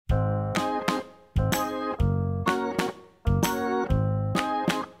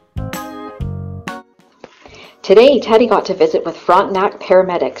Today, Teddy got to visit with Frontenac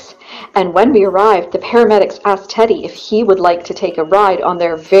Paramedics, and when we arrived, the paramedics asked Teddy if he would like to take a ride on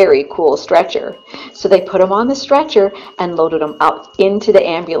their very cool stretcher. So they put him on the stretcher and loaded him up into the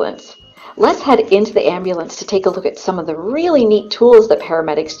ambulance. Let's head into the ambulance to take a look at some of the really neat tools that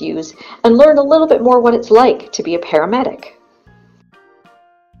paramedics use and learn a little bit more what it's like to be a paramedic.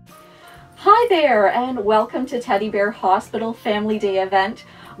 Hi there, and welcome to Teddy Bear Hospital Family Day event.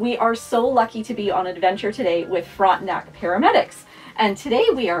 We are so lucky to be on adventure today with Frontenac Paramedics. And today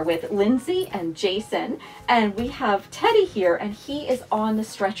we are with Lindsay and Jason, and we have Teddy here, and he is on the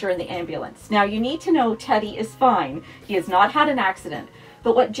stretcher in the ambulance. Now you need to know Teddy is fine. He has not had an accident.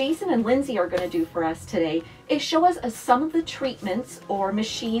 But what Jason and Lindsay are going to do for us today is show us some of the treatments or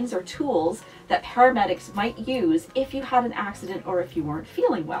machines or tools that paramedics might use if you had an accident or if you weren't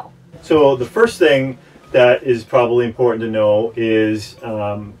feeling well. So the first thing that is probably important to know is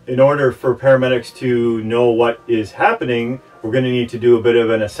in order for paramedics to know what is happening, we're going to need to do a bit of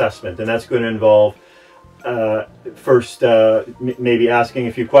an assessment, and that's going to involve first maybe asking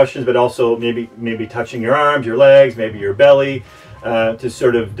a few questions, but also maybe touching your arms, your legs, maybe your belly, to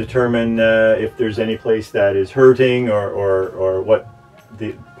sort of determine if there's any place that is hurting or what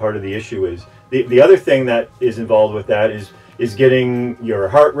the part of the issue is. The other thing that is involved with that is getting your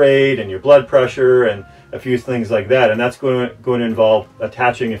heart rate and your blood pressure and a few things like that, and that's going to involve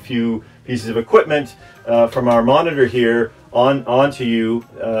attaching a few pieces of equipment from our monitor here onto you,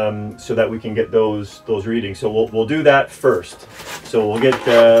 so that we can get those readings. So we'll do that first. So we'll get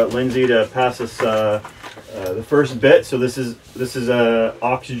Lindsay to pass us the first bit. So this is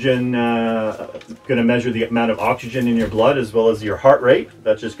oxygen, going to measure the amount of oxygen in your blood as well as your heart rate.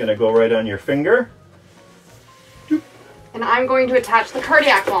 That's just going to go right on your finger. And I'm going to attach the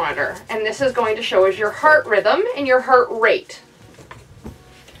cardiac monitor, and this is going to show us your heart rhythm and your heart rate.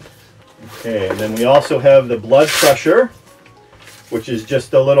 Okay, and then we also have the blood pressure, which is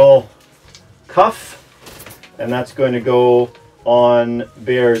just a little cuff, and that's going to go on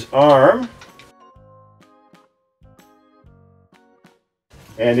Bear's arm.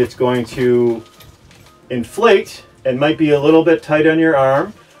 And it's going to inflate and might be a little bit tight on your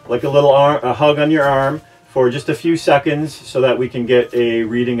arm, like a hug on your arm, for just a few seconds so that we can get a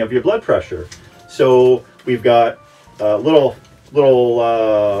reading of your blood pressure. So we've got a little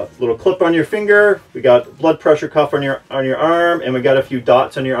clip on your finger, we got blood pressure cuff on your arm, and we got a few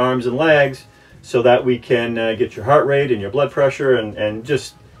dots on your arms and legs so that we can get your heart rate and your blood pressure and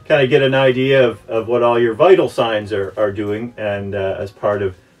just kind of get an idea of what all your vital signs are doing, and as part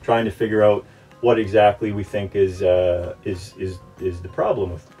of trying to figure out what exactly we think is the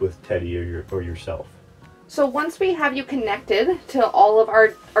problem with Teddy or yourself. So once we have you connected to all of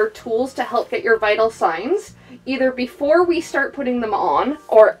our tools to help get your vital signs, either before we start putting them on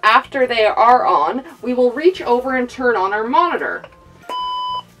or after they are on, we will reach over and turn on our monitor.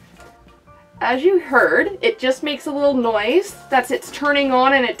 As you heard, it just makes a little noise. It's turning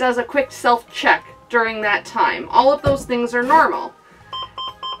on, and it does a quick self-check during that time. All of those things are normal.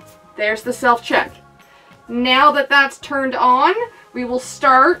 There's the self-check. Now that that's turned on, we will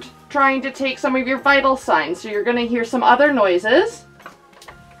start trying to take some of your vital signs. So you're going to hear some other noises.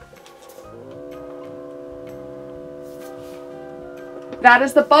 That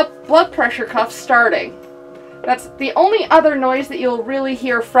is the blood pressure cuff starting. That's the only other noise that you'll really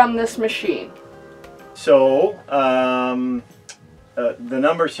hear from this machine. So the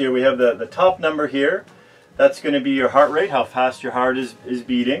numbers here, we have the top number here. That's going to be your heart rate, how fast your heart is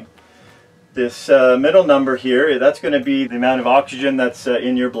beating. This middle number here, that's going to be the amount of oxygen that's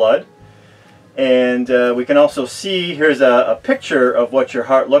in your blood. And we can also see, here's a picture of what your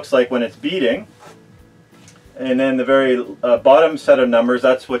heart looks like when it's beating. And then the very bottom set of numbers,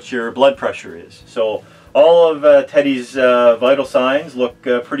 that's what your blood pressure is. So all of Teddy's vital signs look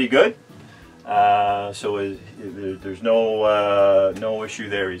pretty good. So there's no issue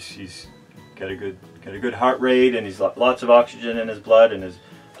there. He's got a good heart rate, and he's lots of oxygen in his blood, and his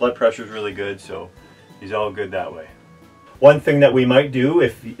blood pressure is really good, so he's all good that way. One thing that we might do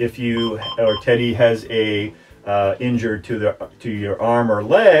if you or Teddy has a injured to your arm or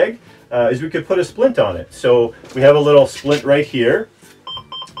leg, is we could put a splint on it. So we have a little splint right here,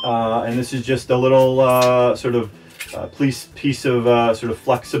 and this is just a little sort of piece of sort of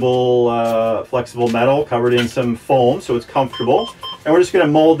flexible metal covered in some foam, so it's comfortable. And we're just going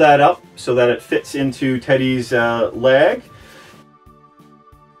to mold that up so that it fits into Teddy's leg.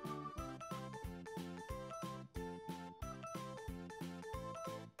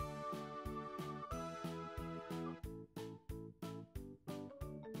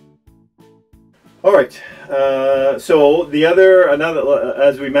 All right. So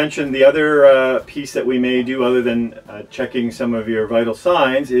as we mentioned, the other piece that we may do, other than checking some of your vital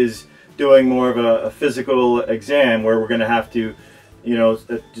signs, is doing more of a physical exam, where we're going to have to,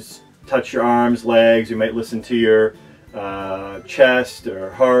 just touch your arms, legs. You might listen to your chest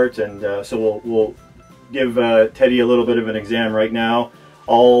or heart, and so we'll give Teddy a little bit of an exam right now.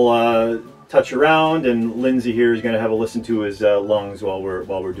 I'll touch around, and Lindsay here is going to have a listen to his lungs while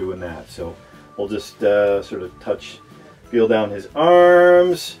we're doing that. So we'll just sort of feel down his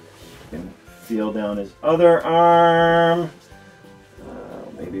arms, and feel down his other arm.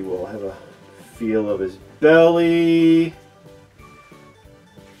 Maybe we'll have a feel of his belly.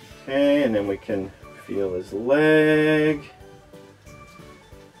 Okay, and then we can feel his leg.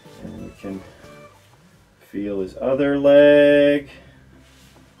 And we can feel his other leg.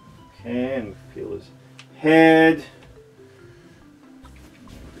 Okay, and feel his head.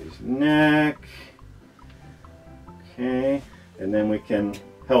 His neck. Okay, and then we can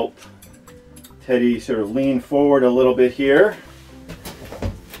help Teddy sort of lean forward a little bit here.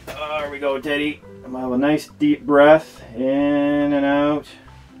 There we go, Teddy. I'm gonna have a nice deep breath in and out.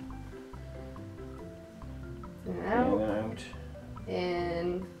 In and out.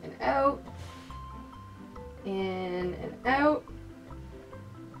 In and out. In and out.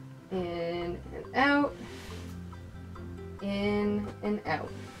 In and out. In and out.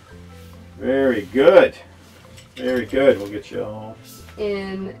 Very good. Very good. We'll get you all.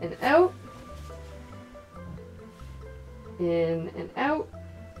 In and out. In and out.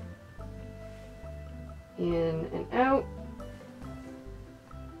 In and out.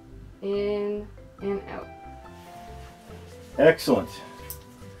 In and out. Excellent.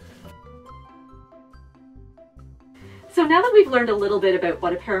 So now that we've learned a little bit about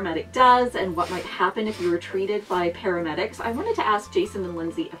what a paramedic does and what might happen if you were treated by paramedics, I wanted to ask Jason and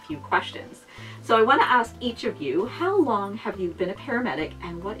Lindsay a few questions. So I want to ask each of you, how long have you been a paramedic,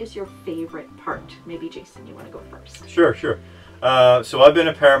 and what is your favorite part? Maybe Jason, you want to go first? Sure. So I've been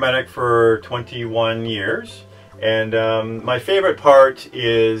a paramedic for 21 years, and my favorite part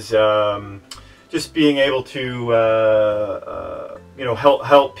is just being able to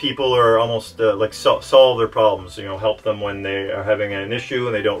help people, or almost like solve their problems. Help them when they are having an issue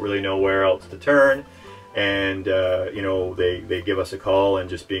and they don't really know where else to turn, and they give us a call, and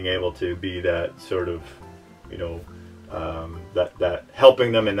just being able to be that sort of that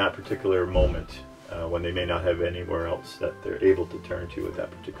helping them in that particular moment. When they may not have anywhere else that they're able to turn to at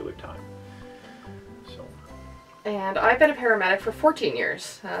that particular time. So. And I've been a paramedic for 14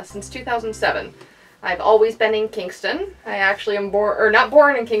 years, since 2007. I've always been in Kingston. I actually am not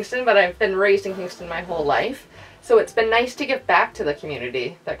born in Kingston, but I've been raised in Kingston my whole life. So it's been nice to give back to the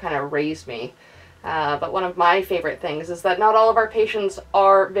community that kind of raised me. But one of my favorite things is that not all of our patients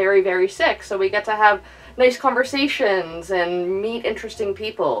are very, very sick, so we get to have nice conversations and meet interesting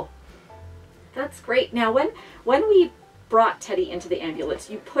people. That's great. Now, when we brought Teddy into the ambulance,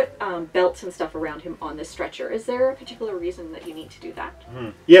 you put belts and stuff around him on the stretcher. Is there a particular reason that you need to do that?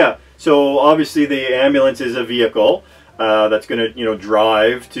 Yeah. So obviously the ambulance is a vehicle that's going to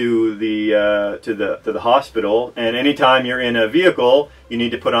drive to the hospital, and anytime you're in a vehicle, you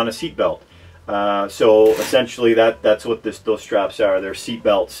need to put on a seat belt. So essentially that's what those straps are. They're seat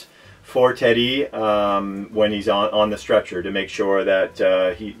belts for Teddy when he's on the stretcher, to make sure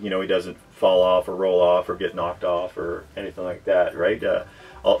that he doesn't fall off or roll off or get knocked off or anything like that, right?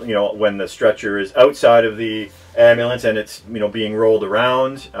 When the stretcher is outside of the ambulance and it's being rolled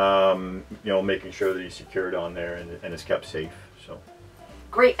around, making sure that he's secured on there and is kept safe. So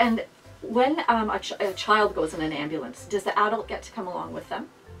great. And when a child goes in an ambulance, does the adult get to come along with them?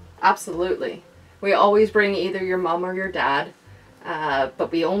 Absolutely. We always bring either your mom or your dad,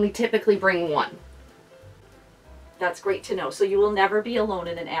 but we only typically bring one. That's great to know. So you will never be alone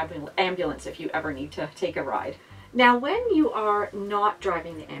in an ambulance if you ever need to take a ride. Now, when you are not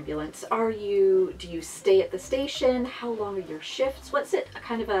driving the ambulance, do you stay at the station? How long are your shifts? What's it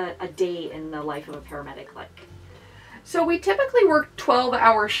kind of a day in the life of a paramedic like? So we typically work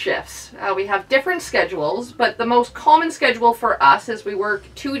 12-hour shifts. We have different schedules, but the most common schedule for us is we work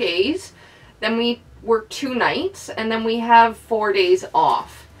 2 days, then we work 2 nights, and then we have 4 days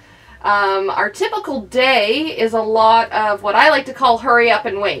off. Our typical day is a lot of what I like to call hurry up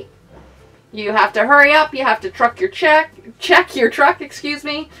and wait. You have to hurry up, you have to check your truck, excuse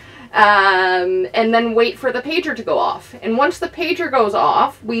me, and then wait for the pager to go off. And once the pager goes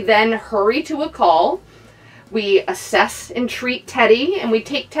off, we then hurry to a call. We assess and treat Teddy, and we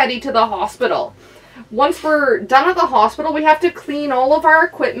take Teddy to the hospital. Once we're done at the hospital, we have to clean all of our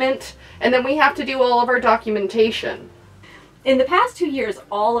equipment, and then we have to do all of our documentation. In the past 2 years,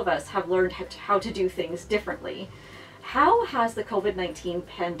 all of us have learned how to do things differently. How has the COVID-19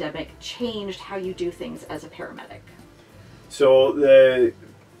 pandemic changed how you do things as a paramedic? So the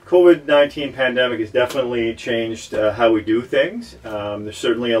COVID-19 pandemic has definitely changed how we do things. There's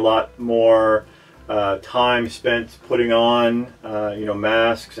certainly a lot more time spent putting on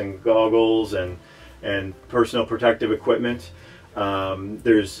masks and goggles and personal protective equipment.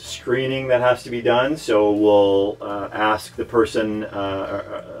 There's screening that has to be done, so we'll ask the person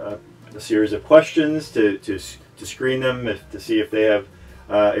a series of questions to screen them to see if they have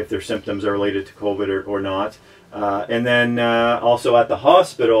if their symptoms are related to COVID or not. And then also at the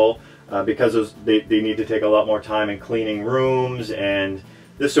hospital, because they need to take a lot more time in cleaning rooms and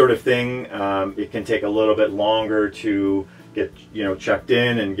this sort of thing, it can take a little bit longer to get checked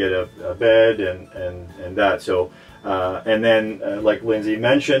in and get a bed and that. So and then like Lindsay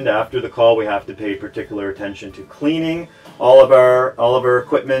mentioned, after the call we have to pay particular attention to cleaning all of our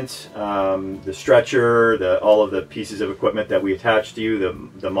equipment, the stretcher, all of the pieces of equipment that we attach to you,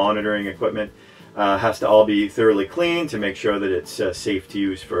 the monitoring equipment. Has to all be thoroughly cleaned to make sure that it's safe to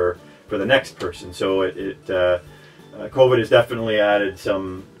use for the next person. So COVID has definitely added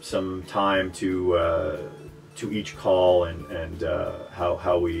some time to each call and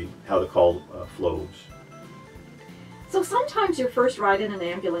how the call flows. So sometimes your first ride in an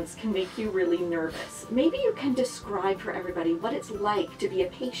ambulance can make you really nervous. Maybe you can describe for everybody what it's like to be a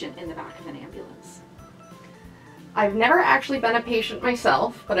patient in the back of an ambulance. I've never actually been a patient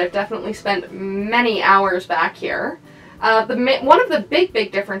myself, but I've definitely spent many hours back here. One of the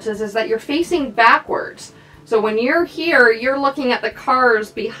big differences is that you're facing backwards. So when you're here, you're looking at the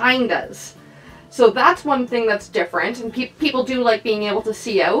cars behind us. So that's one thing that's different, and people do like being able to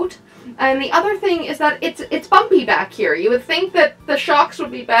see out. And the other thing is that it's bumpy back here. You would think that the shocks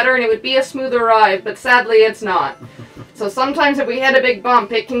would be better and it would be a smoother ride, but sadly it's not. So sometimes if we hit a big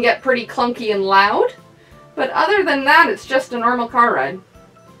bump, it can get pretty clunky and loud. But other than that, it's just a normal car ride.